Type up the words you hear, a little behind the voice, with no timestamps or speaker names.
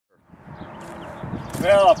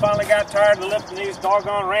Well, I finally got tired of lifting these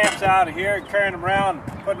doggone ramps out of here and carrying them around,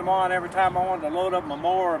 putting them on every time I wanted to load up my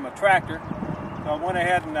mower or my tractor. So I went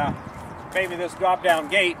ahead and made me this drop-down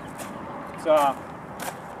gate. It's a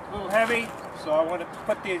little heavy, so I wanted to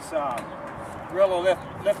put these Gorilla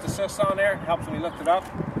lift assists on there. It helps me lift it up.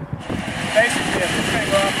 Basically, it's a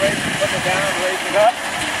finger operation, put it down, raise it up.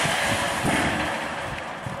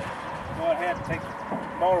 Go ahead and take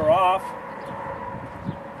the motor off.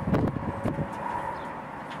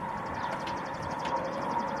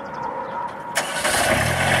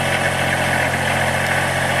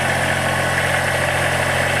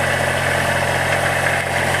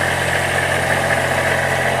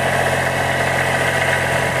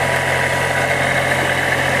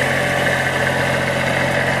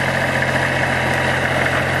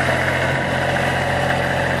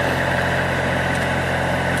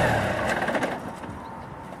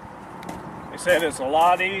 They said it's a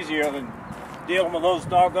lot easier than dealing with those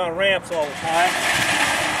doggone ramps all the time.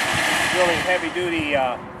 Really heavy-duty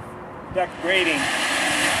deck grading.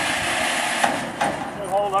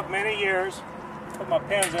 It'll hold up many years. Put my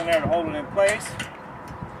pins in there to hold it in place.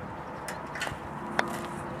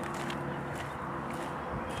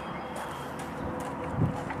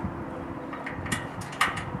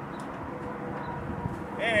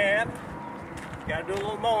 And gotta do a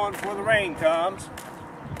little mowing before the rain comes.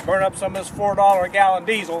 Burn up some of this $4 a gallon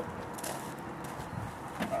diesel.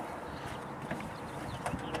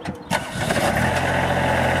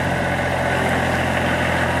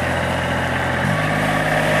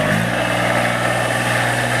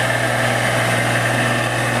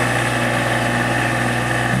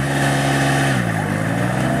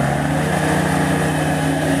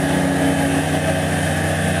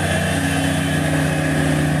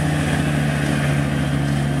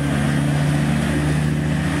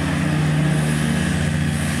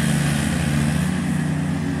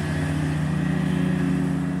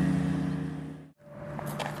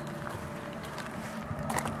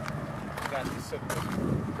 Got to set the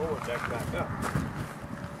mower deck back up.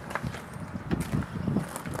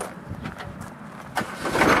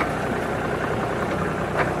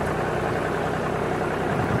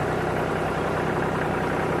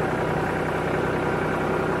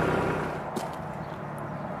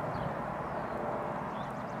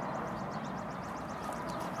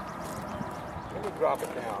 Let me drop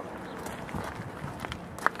it down.